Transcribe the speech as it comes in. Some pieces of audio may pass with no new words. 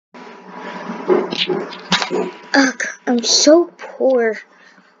Ugh, I'm so poor.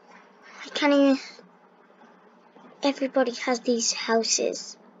 I can't even... Everybody has these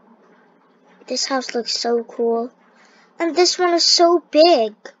houses. This house looks so cool. And this one is so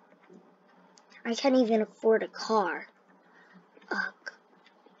big. I can't even afford a car. Ugh.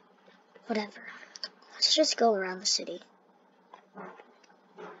 Whatever. Let's just go around the city.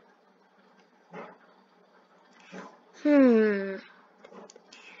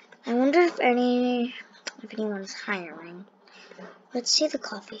 I wonder if anyone's hiring. Let's see the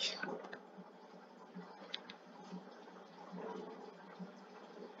coffee shop.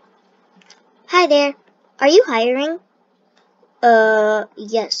 Hi there. Are you hiring?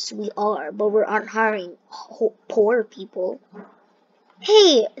 Yes, we are, but we aren't hiring poor people.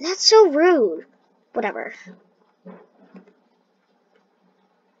 Hey, that's so rude. Whatever.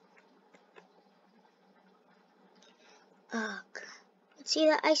 Ugh. Let's see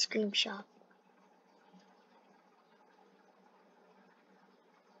the ice cream shop.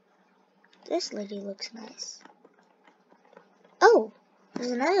 This lady looks nice. Oh,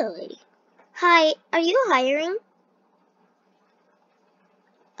 there's another lady. Hi, are you hiring?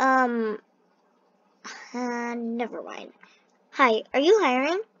 Never mind. Hi, are you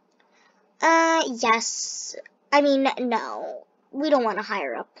hiring? Yes. I mean, no. We don't want to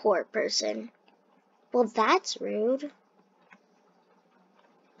hire a poor person. Well, that's rude.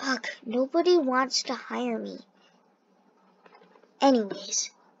 Ugh, nobody wants to hire me.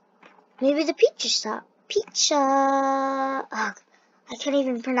 Anyways, maybe the pizza shop. Pizza. Ugh, I can't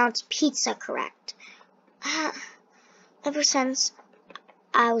even pronounce pizza correct. Ever since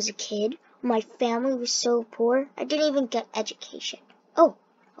I was a kid, my family was so poor, I didn't even get education. Oh,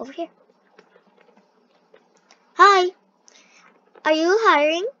 over here. Hi, are you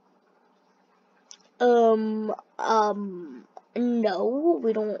hiring? No,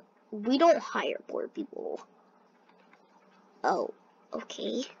 we don't hire poor people. Oh,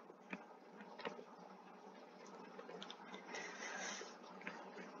 okay.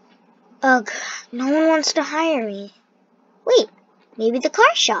 Ugh, no one wants to hire me. Wait, maybe the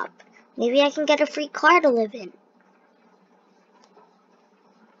car shop. Maybe I can get a free car to live in.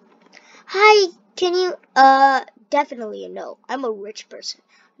 Hi, can you, definitely a no. I'm a rich person,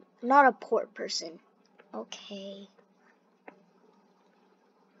 not a poor person. Okay.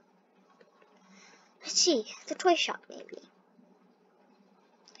 Let's see, the toy shop maybe.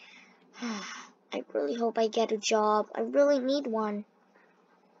 I really hope I get a job. I really need one.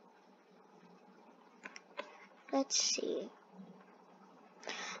 Let's see.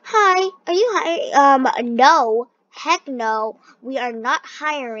 Hi, are you hiring? No. Heck no. We are not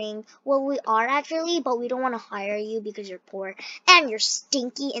hiring. Well, we are actually, but we don't want to hire you because you're poor and you're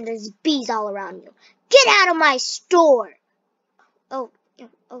stinky and there's bees all around you. Get out of my store. Oh,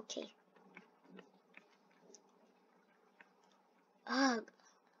 okay. Ugh,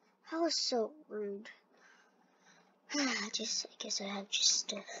 that was so rude. I guess I have just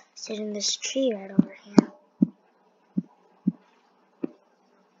to sit in this tree right over here.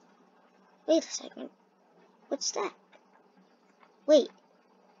 Wait a second. What's that? Wait,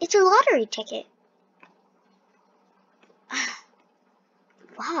 it's a lottery ticket.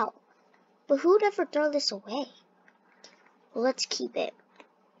 Wow, but who'd ever throw this away? Well, let's keep it.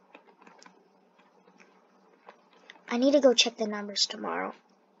 I need to go check the numbers tomorrow.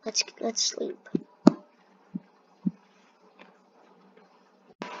 Let's sleep.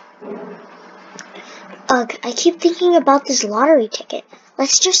 Ugh, I keep thinking about this lottery ticket.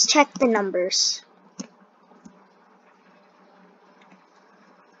 Let's just check the numbers.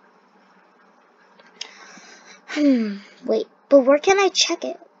 Wait, but where can I check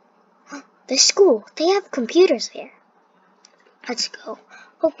it? The school, they have computers there. Let's go.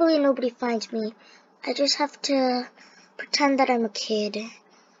 Hopefully nobody finds me. I just have to pretend that I'm a kid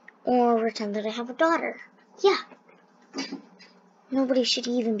or pretend that I have a daughter. Yeah. Nobody should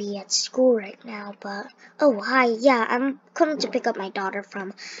even be at school right now, but... Oh, hi. Yeah, I'm coming to pick up my daughter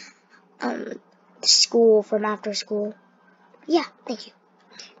from, school, from after school. Yeah, thank you.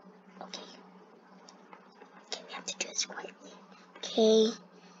 Okay. Okay, we have to do this quietly. Okay.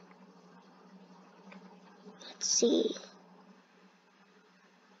 Let's see.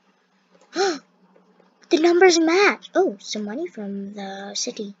 The numbers match. Oh, some money from the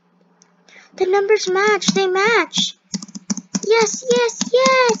city. The numbers match. They match. Yes, yes,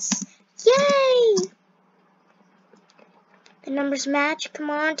 yes. Yay. The numbers match. Come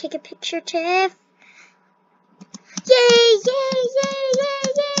on, take a picture, Tiff. Yay, yay, yay,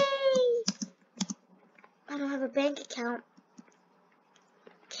 yay, yay. I don't have a bank account.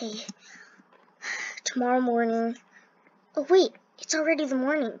 Okay. Tomorrow morning. Oh, wait. It's already the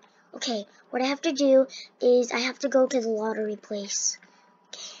morning. Okay, what I have to do is I have to go to the lottery place.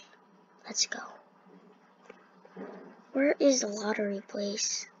 Okay, let's go. Where is the lottery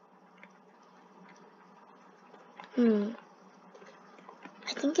place? I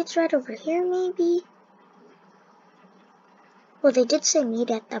think it's right over here, maybe? Well, they did say meet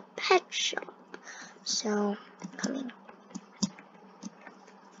at the pet shop. So, coming.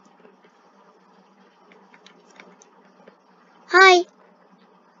 Hi.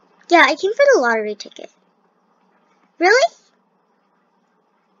 Yeah, I came for the lottery ticket. Really?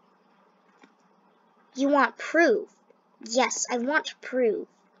 You want proof? Yes, I want proof.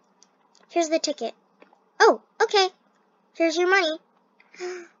 Here's the ticket. Oh, okay. Here's your money.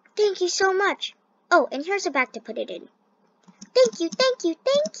 Thank you so much. Oh, and here's a bag to put it in. Thank you, thank you,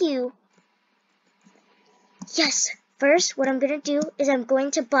 thank you. Yes, first what I'm going to do is I'm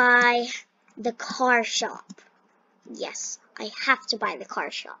going to buy the car shop. Yes, I have to buy the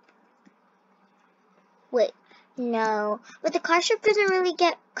car shop. Wait, no. But the car shop doesn't really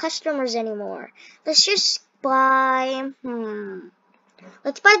get customers anymore. Let's just buy,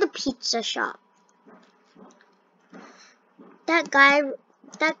 let's buy the pizza shop. That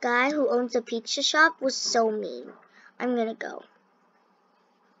guy who owns the pizza shop was so mean. I'm gonna go.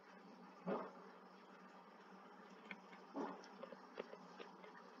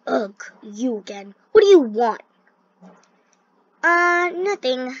 Ugh, you again. What do you want?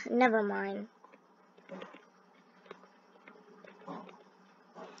 Nothing. Never mind.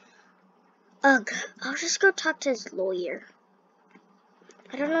 Ugh, I'll just go talk to his lawyer.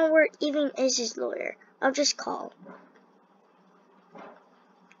 I don't know where even is his lawyer. I'll just call.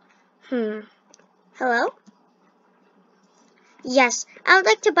 Hello? Yes, I would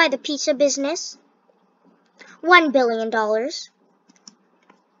like to buy the pizza business. $1 billion.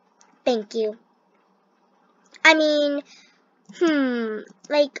 Thank you. I mean,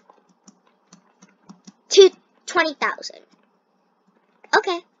 like 20,000.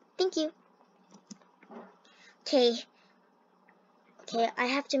 Okay, thank you. Okay, I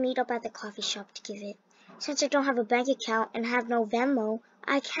have to meet up at the coffee shop to give it. Since I don't have a bank account and have no Venmo,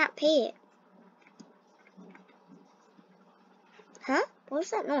 I can't pay it. Huh? What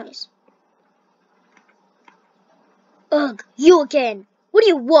was that noise? Ugh, you again. What do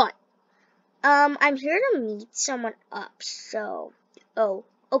you want? I'm here to meet someone up, so... Oh,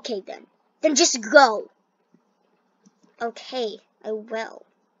 okay then. Then just go. Okay, I will.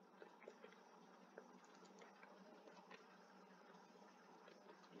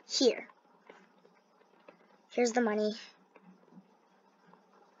 Here's the money.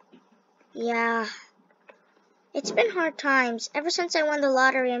 Yeah. It's been hard times. Ever since I won the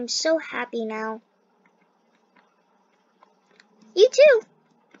lottery, I'm so happy now. You too.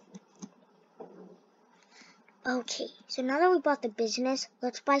 Okay, so now that we bought the business,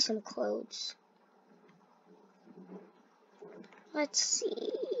 let's buy some clothes. Let's see.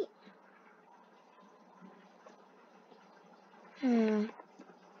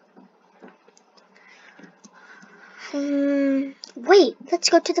 Wait, let's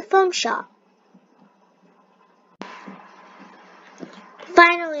go to the phone shop.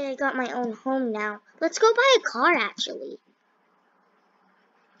 Finally, I got my own home now. Let's go buy a car, actually.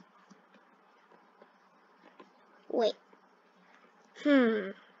 Wait.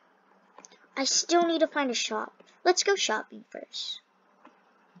 I still need to find a shop. Let's go shopping first.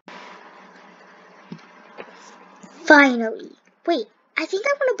 Finally. Wait, I think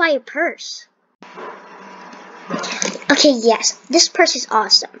I want to buy a purse. Okay, yes, this purse is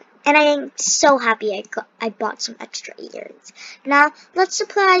awesome. And I am so happy I bought some extra earrings. Now, let's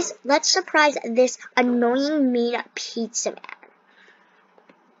surprise this annoying mean pizza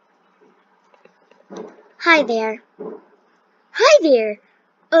man. Hi there. Hi there.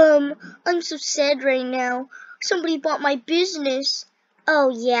 I'm so sad right now. Somebody bought my business. Oh,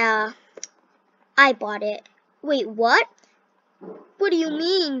 yeah. I bought it. Wait, what? What do you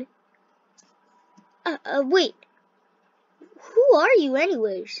mean? Wait. Who are you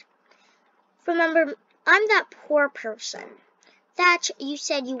anyways? Remember, I'm that poor person that you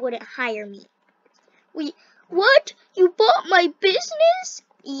said you wouldn't hire me. Wait, what? You bought my business?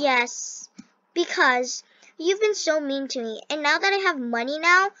 Yes, because you've been so mean to me, and now that I have money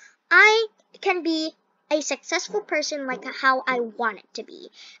now, I can be a successful person like how I want it to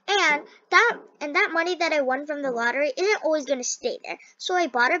be. And that money that I won from the lottery isn't always going to stay there. So I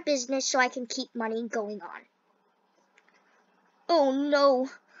bought a business so I can keep money going on. Oh no.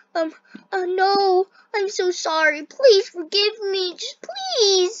 No, I'm so sorry. Please forgive me. Just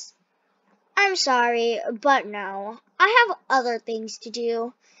please. I'm sorry, but no. I have other things to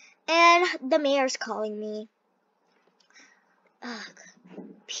do. And the mayor's calling me. Ugh.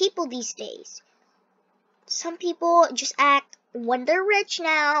 people these days. Some people just act when they're rich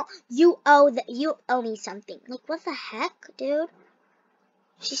now. You owe me something. Like, what the heck, dude?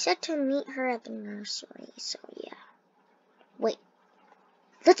 She said to meet her at the nursery, so yeah. Wait,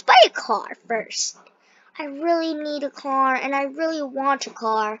 let's buy a car first. I really need a car, and I really want a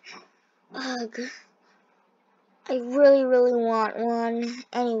car. Ugh. I really, really want one.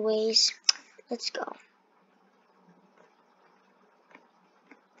 Anyways, let's go.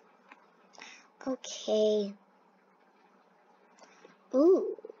 Okay.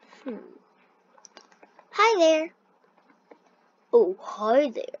 Ooh. Hi there. Oh, hi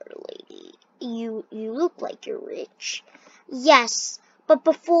there, lady. You look like you're rich. Yes, but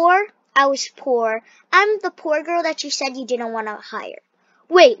before I was poor. I'm the poor girl that you said you didn't want to hire.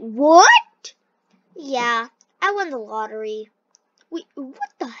 Wait, what? Yeah, I won the lottery. Wait, what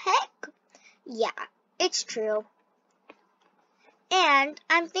the heck? Yeah, it's true. And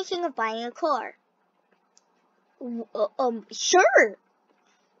I'm thinking of buying a car. Sure.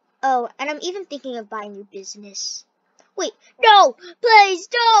 Oh, and I'm even thinking of buying your business. Wait, no, please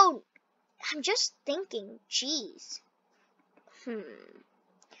don't. I'm just thinking, jeez.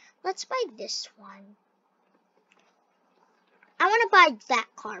 Let's buy this one. I want to buy that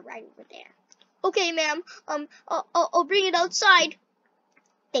car right over there. Okay, ma'am. I'll bring it outside.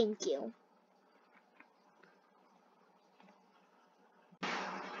 Thank you.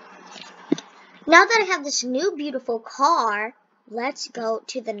 Now that I have this new beautiful car, let's go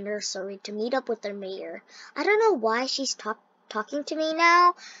to the nursery to meet up with the mayor. I don't know why she's talking to me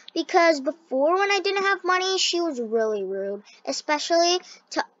now, because before when I didn't have money, she was really rude, especially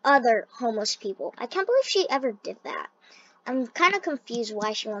to other homeless people. I can't believe she ever did that. I'm kind of confused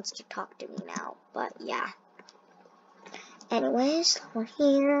why she wants to talk to me now, but yeah. Anyways, we're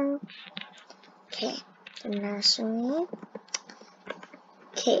here. Okay, the nursery.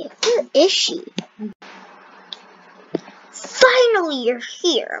 Okay, where is she? Finally, you're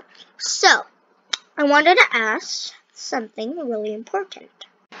here. So, I wanted to ask something really important.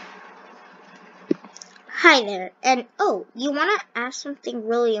 Hi there, and oh, you want to ask something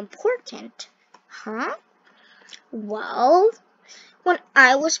really important? Huh? Well, when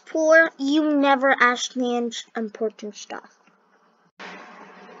I was poor, you never asked me important stuff.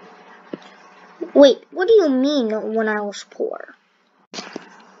 Wait, what do you mean when I was poor?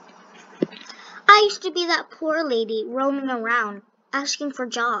 I used to be that poor lady roaming around, asking for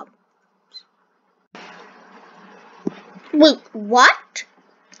jobs. Wait, what?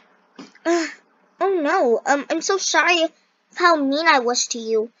 Oh no, I'm so sorry how mean I was to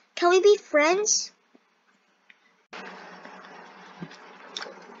you. Can we be friends?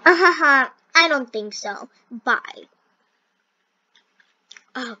 I don't think so. Bye.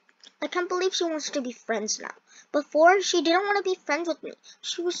 Oh, I can't believe she wants to be friends now. Before, she didn't want to be friends with me.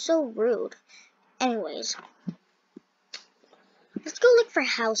 She was so rude. Anyways, let's go look for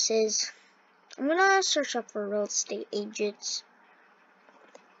houses. I'm gonna search up for real estate agents.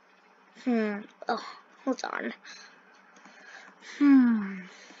 Oh, hold on. You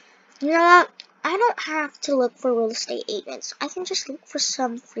know what? I don't have to look for real estate agents. I can just look for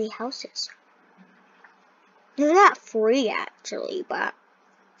some free houses. They're not free, actually, but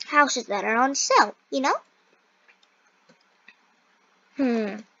houses that are on sale, you know?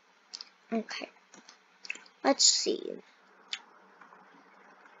 Okay. Let's see.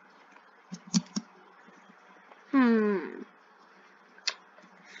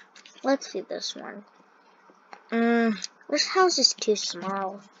 Let's see this one. This house is too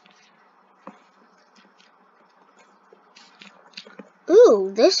small.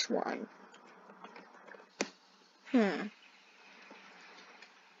 Ooh, this one.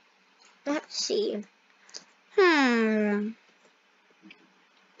 Let's see.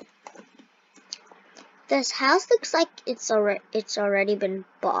 This house looks like it's already been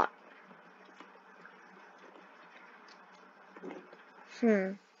bought.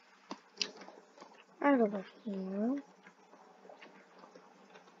 Right over here.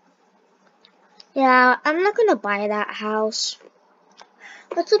 Yeah, I'm not gonna buy that house.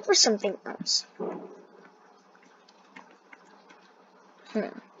 Let's look for something else.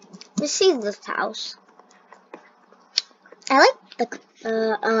 Let's see this house. I like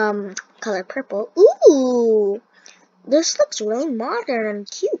the color purple. Ooh, this looks really modern and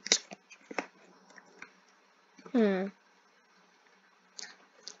cute.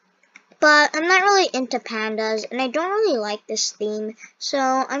 But I'm not really into pandas, and I don't really like this theme, so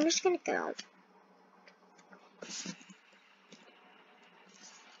I'm just gonna go.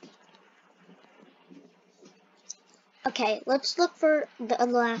 Okay, let's look for the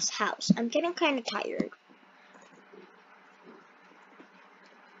last house. I'm getting kind of tired.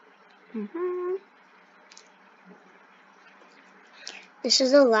 This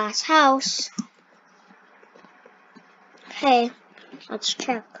is the last house. Okay, let's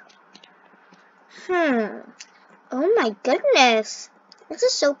check. Oh my goodness. This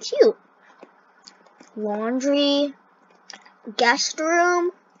is so cute. Laundry. Guest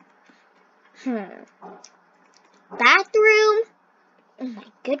room. Bathroom. Oh my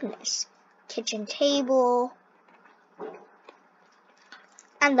goodness. Kitchen table.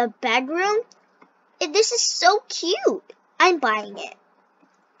 And the bedroom. This is so cute. I'm buying it.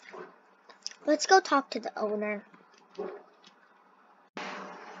 Let's go talk to the owner.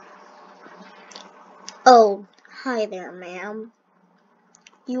 Oh, hi there, ma'am.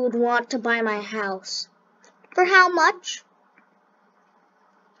 You would want to buy my house. For how much?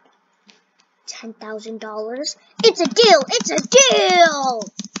 $10,000. It's a deal! It's a deal!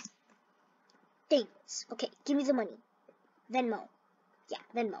 Thanks. Okay, give me the money. Venmo. Yeah,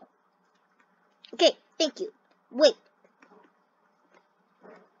 Venmo. Okay, thank you. Wait.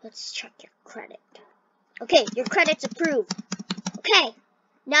 Let's check your credit. Okay, your credit's approved. Okay,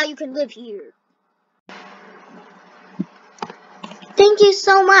 now you can live here. Thank you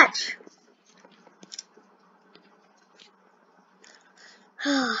so much.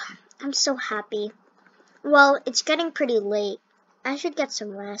 I'm so happy. Well, it's getting pretty late. I should get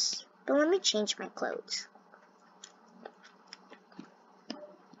some rest, but let me change my clothes.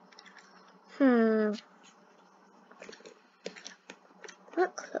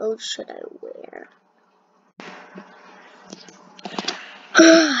 What clothes should I wear?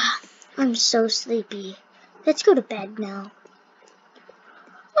 I'm so sleepy. Let's go to bed now.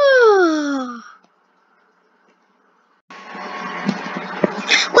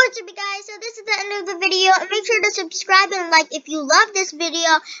 What's up, you guys? So this is the end of the video. Make sure to subscribe and like if you love this video.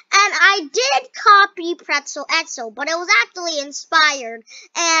 And I did copy Pretzel Etzel, but it was actually inspired.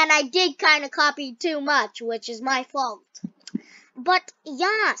 And I did kind of copy too much, which is my fault. But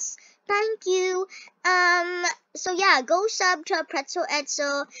yes, thank you. So yeah, go sub to Pretzel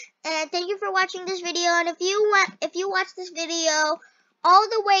Etzel. And thank you for watching this video. And if you watch this video all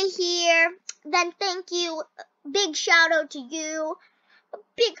the way here, then thank you. Big shout out to you.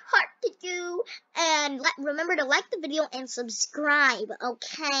 Big heart to you, and remember to like the video and subscribe,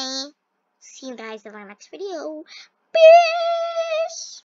 okay? See you guys in my next video. Peace!